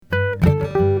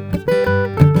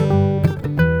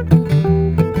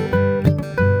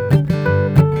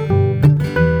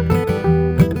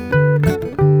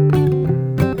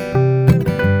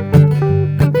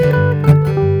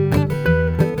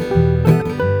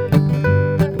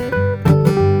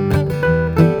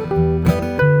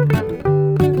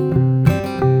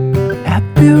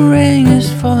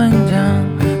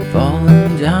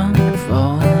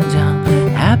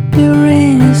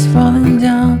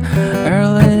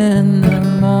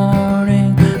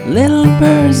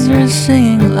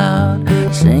singing loud,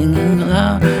 singing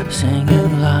loud,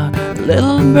 singing loud.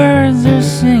 Little birds are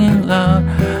singing loud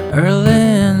early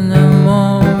in the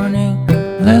morning.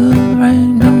 Little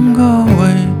rain, don't go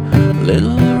away.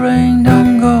 Little rain,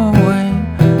 don't go away.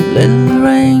 Little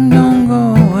rain, don't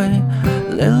go away.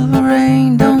 Little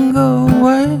rain, don't go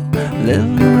away.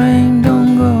 Little rain,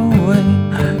 don't go away.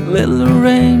 Little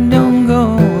rain, don't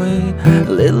go away.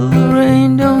 Little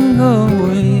rain, don't go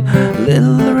away.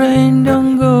 Little rain,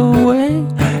 don't go away.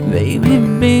 Baby,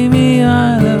 baby,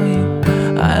 I love you.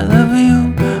 I love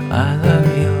you, I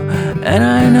love you. And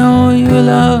I know you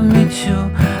love me too.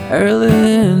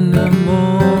 Early in the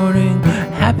morning,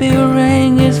 happy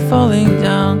rain is falling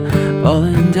down,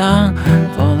 falling down,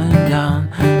 falling down.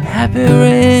 Happy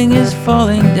rain is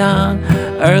falling down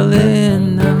early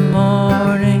in the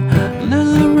morning.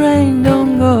 Little rain,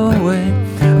 don't go away.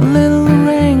 Little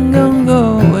rain, don't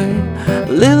go away.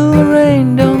 Little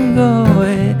rain, don't go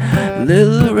away.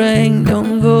 Little rain,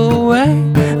 don't go away.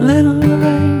 Little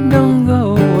rain, don't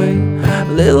go away.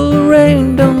 Little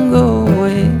rain, don't go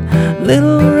away.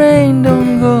 Little rain,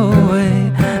 don't go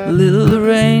away. Little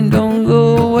rain, don't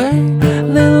go away.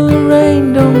 Little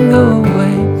rain, don't go away.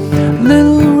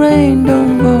 Little rain,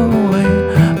 don't go away.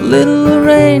 Little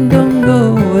rain, don't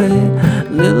go away.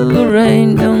 Little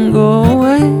rain, don't go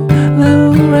away.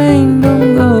 Little rain,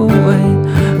 don't go away.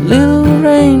 Little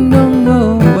rain, don't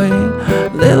go away.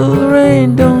 Little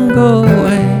rain, don't go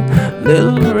away.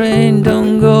 Little